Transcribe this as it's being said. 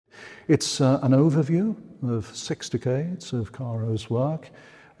It's an overview of 6 decades of Caro's work.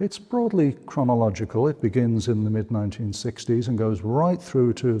 It's broadly chronological. It begins in the mid-1960s and goes right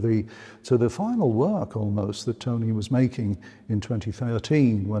through to the final work almost that Tony was making in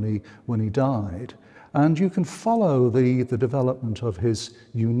 2013 when he died. And you can follow the development of his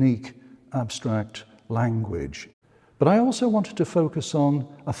unique abstract language. But I also wanted to focus on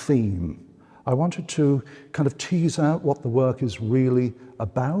a theme. I wanted to kind of tease out what the work is really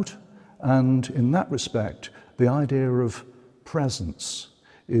about, and in that respect, the idea of presence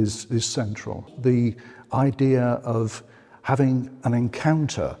is central. The idea of having an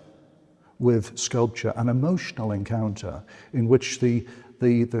encounter with sculpture, an emotional encounter in which the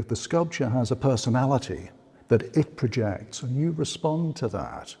sculpture has a personality that it projects, and you respond to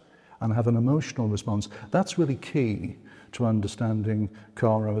that and have an emotional response. That's really key to understanding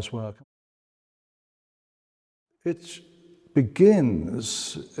Caro's work. It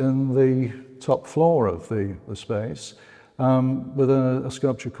begins in the top floor of the space with a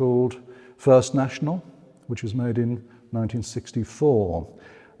sculpture called First National, which was made in 1964.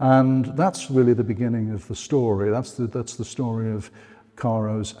 And that's really the beginning of the story. That's the story of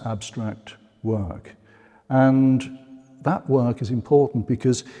Caro's abstract work. And that work is important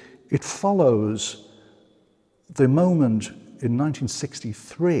because it follows the moment in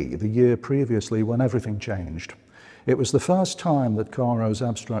 1963, the year previously, when everything changed. It was the first time that Caro's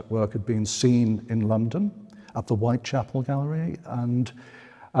abstract work had been seen in London at the Whitechapel Gallery, and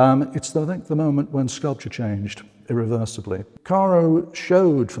it's, I think, the moment when sculpture changed irreversibly. Caro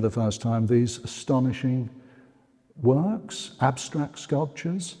showed for the first time these astonishing works, abstract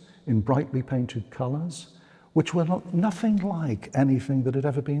sculptures in brightly painted colours, which were nothing like anything that had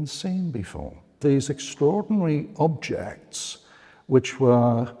ever been seen before. These extraordinary objects, which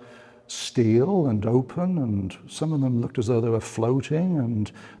were steel and open, and some of them looked as though they were floating and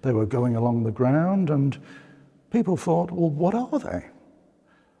they were going along the ground, and people thought, well, what are they?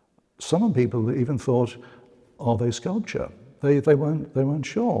 Some people even thought, are they sculpture? They weren't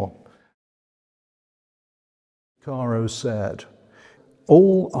sure. Caro said,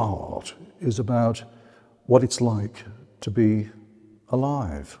 all art is about what it's like to be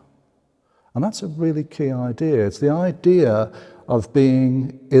alive. And that's a really key idea. It's the idea of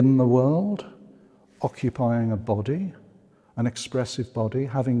being in the world, occupying a body, an expressive body,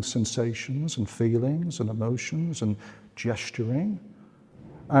 having sensations and feelings and emotions and gesturing.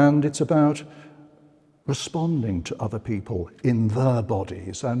 And it's about responding to other people in their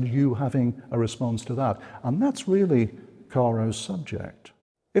bodies and you having a response to that. And that's really Caro's subject.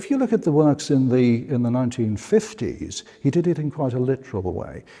 If you look at the works in the 1950s, he did it in quite a literal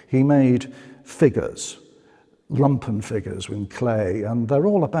way. He made figures, lumpen figures in clay, and they're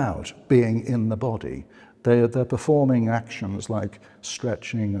all about being in the body. They're performing actions like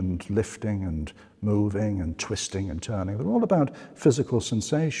stretching and lifting and moving and twisting and turning. They're all about physical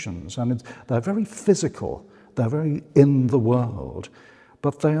sensations, and they're very physical. They're very in the world.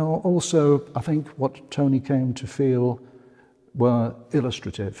 But they are also, I think, what Tony came to feel were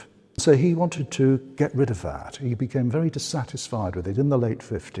illustrative. So he wanted to get rid of that. He became very dissatisfied with it in the late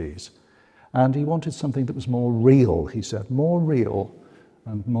 50s. And he wanted something that was more real, he said, more real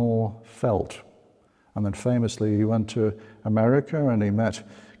and more felt. And then famously he went to America and he met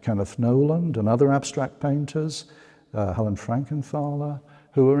Kenneth Noland and other abstract painters, Helen Frankenthaler,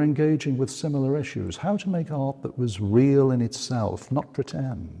 who were engaging with similar issues. How to make art that was real in itself, not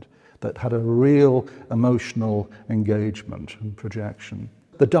pretend, that had a real emotional engagement and projection.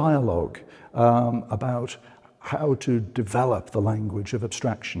 The dialogue about how to develop the language of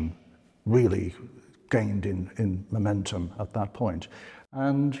abstraction really gained in momentum at that point.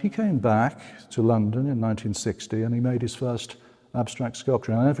 And he came back to London in 1960 and he made his first abstract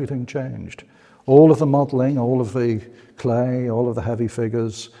sculpture, and everything changed. All of the modelling, all of the clay, all of the heavy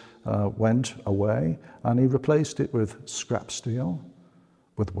figures went away, and he replaced it with scrap steel,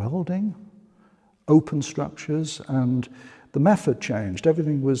 with welding, open structures, and the method changed.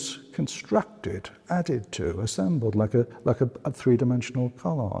 Everything was constructed, added to, assembled like a three-dimensional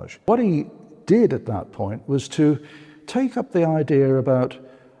collage. What he did at that point was to take up the idea about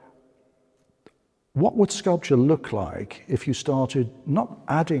what would sculpture look like if you started not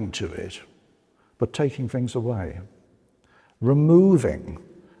adding to it, but taking things away, removing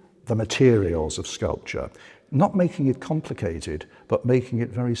the materials of sculpture, not making it complicated, but making it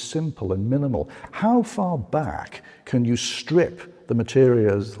very simple and minimal. How far back can you strip the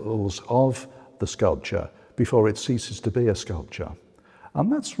materials of the sculpture before it ceases to be a sculpture?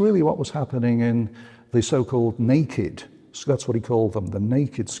 And that's really what was happening in the so-called naked, so that's what he called them, the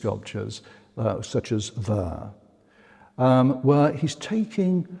naked sculptures, such as there, where he's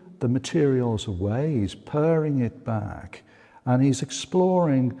taking the materials away, he's paring it back, and he's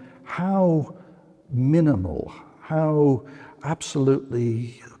exploring how minimal, how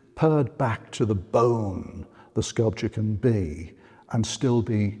absolutely pared back to the bone the sculpture can be and still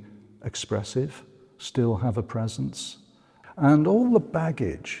be expressive, still have a presence. And all the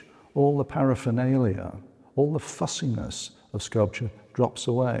baggage, all the paraphernalia, all the fussiness of sculpture drops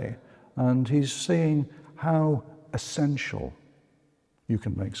away, and he's seeing how essential you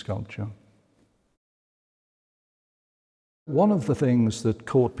can make sculpture. One of the things that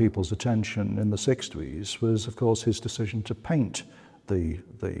caught people's attention in the 60s was, of course, his decision to paint the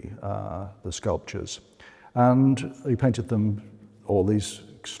sculptures. And he painted them all these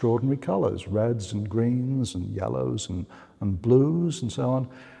extraordinary colours, reds and greens and yellows and blues and so on.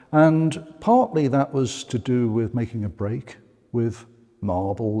 And partly that was to do with making a break with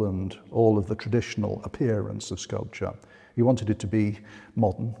marble and all of the traditional appearance of sculpture. He wanted it to be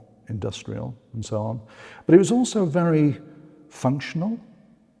modern, industrial, and so on. But it was also very functional.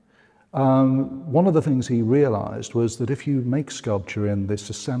 One of the things he realized was that if you make sculpture in this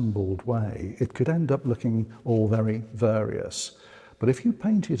assembled way, it could end up looking all very various. But if you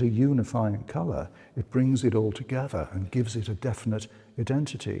paint it a unifying color, it brings it all together and gives it a definite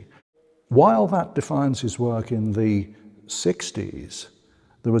identity. While that defines his work in the 60s,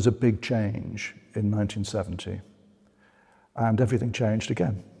 there was a big change in 1970. And everything changed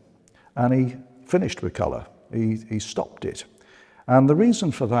again. And he finished with color. He stopped it. And the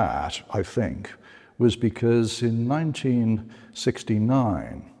reason for that, I think, was because in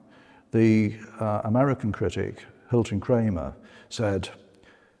 1969, the American critic Hilton Kramer said,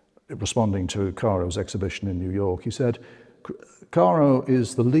 responding to Caro's exhibition in New York, he said, "Caro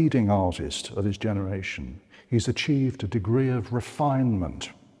is the leading artist of his generation. He's achieved a degree of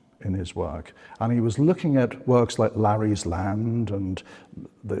refinement in his work." And he was looking at works like Larry's Land and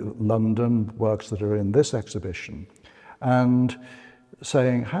the London works that are in this exhibition, and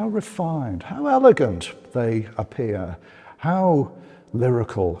saying how refined, how elegant they appear, how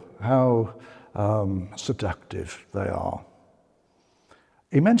lyrical, how seductive they are.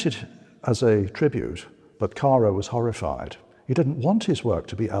 He meant it as a tribute, but Caro was horrified. He didn't want his work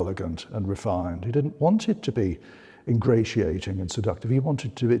to be elegant and refined. He didn't want it to be ingratiating and seductive. He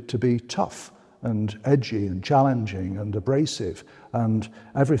wanted it to be tough and edgy and challenging and abrasive and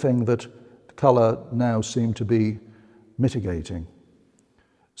everything that colour now seemed to be mitigating.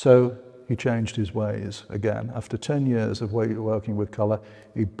 So he changed his ways again. After 10 years of working with colour,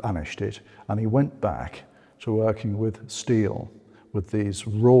 he banished it and he went back to working with steel, with these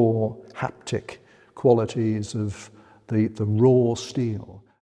raw haptic qualities of the raw steel.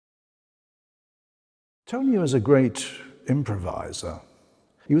 Tony was a great improviser.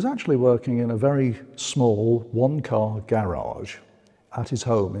 He was actually working in a very small one-car garage at his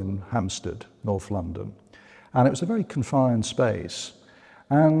home in Hampstead, North London. And it was a very confined space.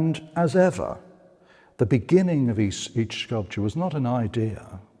 And as ever, the beginning of each sculpture was not an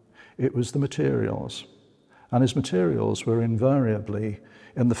idea, it was the materials. And his materials were invariably,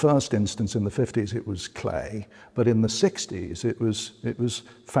 in the first instance in the 50s it was clay, but in the 60s it was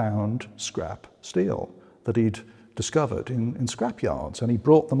found scrap steel that he'd discovered in scrapyards, and he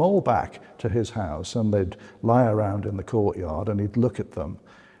brought them all back to his house, and they'd lie around in the courtyard and he'd look at them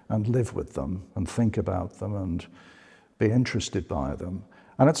and live with them and think about them and be interested by them.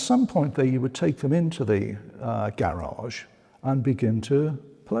 And at some point he would take them into the garage and begin to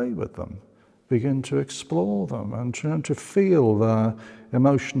play with them, begin to explore them and try to feel their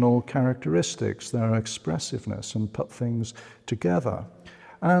emotional characteristics, their expressiveness, and put things together.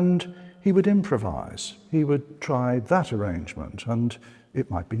 And he would improvise. He would try that arrangement, and it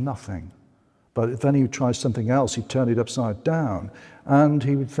might be nothing. But then he would try something else, he'd turn it upside down, and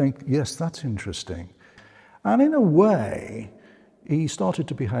he would think, yes, that's interesting. And in a way, he started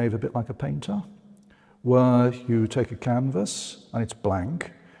to behave a bit like a painter, where you take a canvas and it's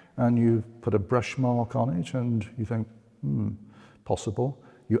blank, and you put a brush mark on it, and you think, possible.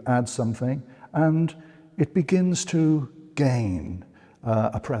 You add something, and it begins to gain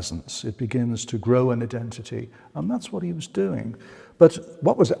a presence. It begins to grow an identity, and that's what he was doing. But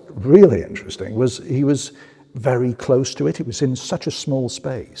what was really interesting was he was very close to it. It was in such a small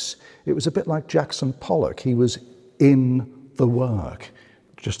space. It was a bit like Jackson Pollock. He was in the work,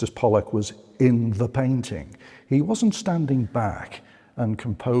 just as Pollock was in the painting. He wasn't standing back and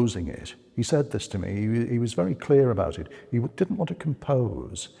composing it. He said this to me. He was very clear about it. He didn't want to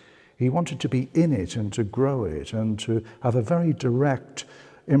compose. He wanted to be in it and to grow it and to have a very direct,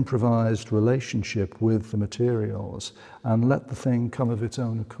 improvised relationship with the materials and let the thing come of its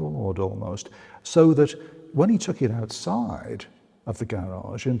own accord almost, so that when he took it outside, of the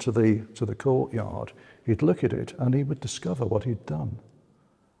garage into the courtyard, he'd look at it and he would discover what he'd done.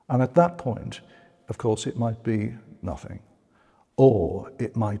 And at that point, of course, it might be nothing, or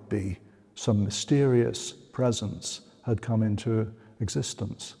it might be some mysterious presence had come into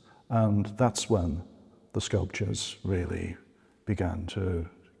existence, and that's when the sculptures really began to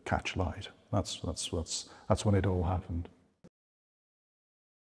catch light. That's when it all happened.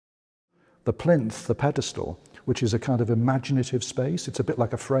 The plinth, the pedestal, which is a kind of imaginative space, it's a bit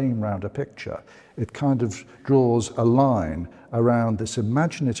like a frame around a picture. It kind of draws a line around this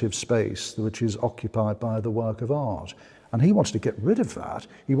imaginative space which is occupied by the work of art. And he wanted to get rid of that.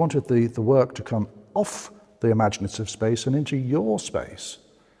 He wanted the work to come off the imaginative space and into your space.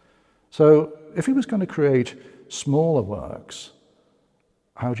 So if he was going to create smaller works,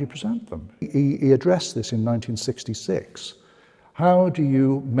 how do you present them? He addressed this in 1966. How do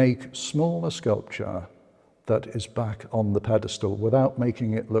you make smaller sculpture that is back on the pedestal without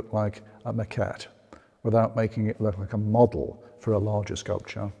making it look like a maquette, without making it look like a model for a larger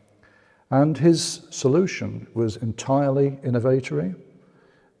sculpture? And his solution was entirely innovatory,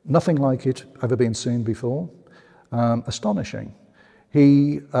 nothing like it ever been seen before, astonishing.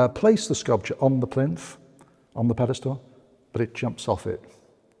 He placed the sculpture on the plinth, on the pedestal, but it jumps off it.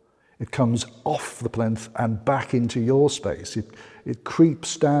 It comes off the plinth and back into your space. It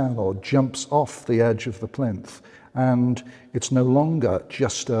creeps down or jumps off the edge of the plinth. And it's no longer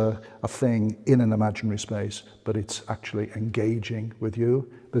just a thing in an imaginary space, but it's actually engaging with you.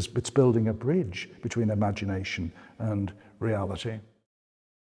 It's building a bridge between imagination and reality.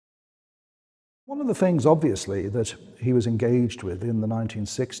 One of the things, obviously, that he was engaged with in the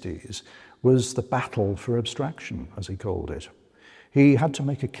 1960s was the battle for abstraction, as he called it. He had to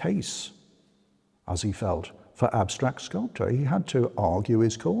make a case, as he felt, for abstract sculpture. He had to argue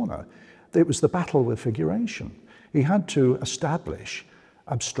his corner. It was the battle with figuration. He had to establish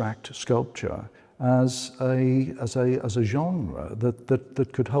abstract sculpture as a genre that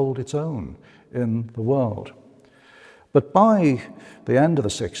could hold its own in the world. But by the end of the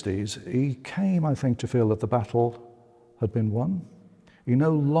 60s, he came, I think, to feel that the battle had been won. He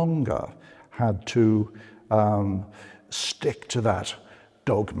no longer had to stick to that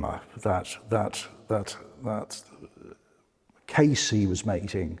dogma, that case he was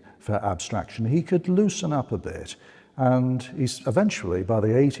making for abstraction. He could loosen up a bit, and he's eventually, by the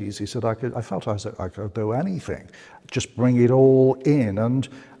 80s, he said, I felt I could do anything, just bring it all in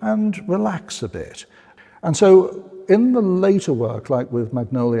and relax a bit. And so in the later work, like with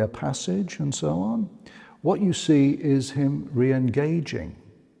Magnolia Passage and so on, what you see is him re-engaging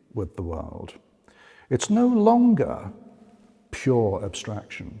with the world. It's no longer pure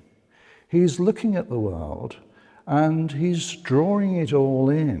abstraction. He's looking at the world and he's drawing it all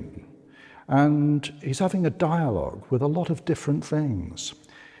in, and he's having a dialogue with a lot of different things.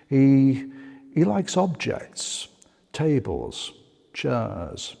 He likes objects, tables,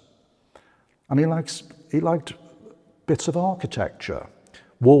 chairs, and he liked bits of architecture,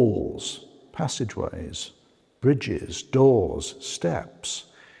 walls, passageways, bridges, doors, steps.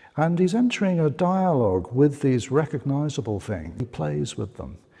 And he's entering a dialogue with these recognizable things. He plays with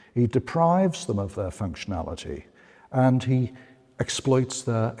them. He deprives them of their functionality, and he exploits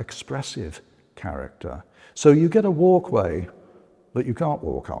their expressive character. So you get a walkway that you can't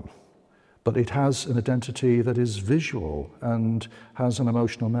walk on, but it has an identity that is visual and has an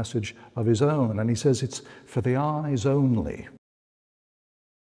emotional message of his own. And he says it's for the eyes only.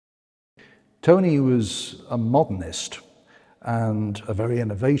 Tony was a modernist and a very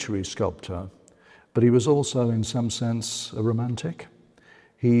innovatory sculptor, but he was also, in some sense, a romantic.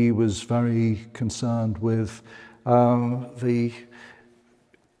 He was very concerned with the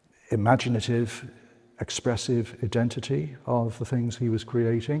imaginative, expressive identity of the things he was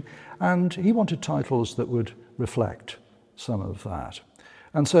creating, and he wanted titles that would reflect some of that.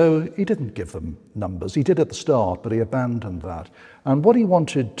 And so he didn't give them numbers. He did at the start, but he abandoned that. And what he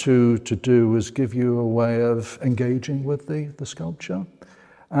wanted to do was give you a way of engaging with the sculpture.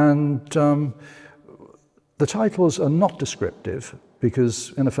 And the titles are not descriptive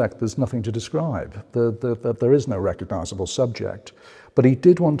because, in effect, there's nothing to describe. There is no recognizable subject. But he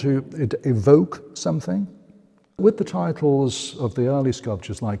did want to evoke something. With the titles of the early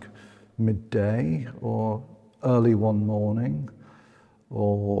sculptures like Midday or Early One Morning,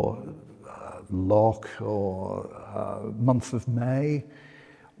 or Lock, or Month of May.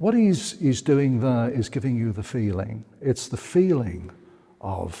 What he's doing there is giving you the feeling. It's the feeling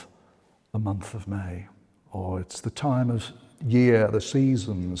of the month of May, or it's the time of year, the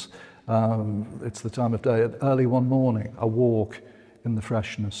seasons, it's the time of day, early one morning, a walk in the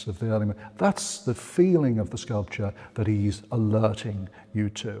freshness of the early. That's the feeling of the sculpture that he's alerting you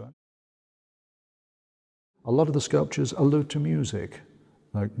to. A lot of the sculptures allude to music,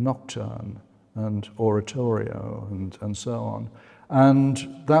 like Nocturne and Oratorio and so on.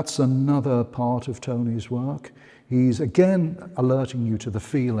 And that's another part of Tony's work. He's again alerting you to the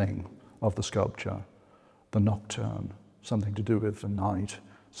feeling of the sculpture, the Nocturne, something to do with the night,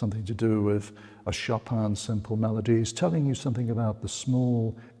 something to do with a Chopin simple melody. He's telling you something about the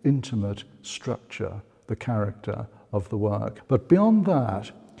small, intimate structure, the character of the work. But beyond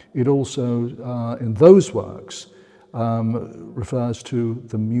that, it also, in those works, refers to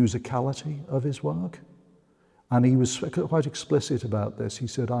the musicality of his work. And he was quite explicit about this. He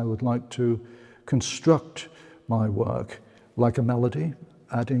said, I would like to construct my work like a melody,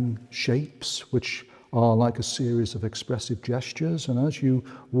 adding shapes which are like a series of expressive gestures. And as you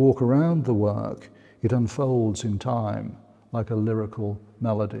walk around the work, it unfolds in time like a lyrical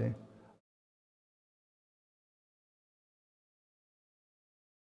melody.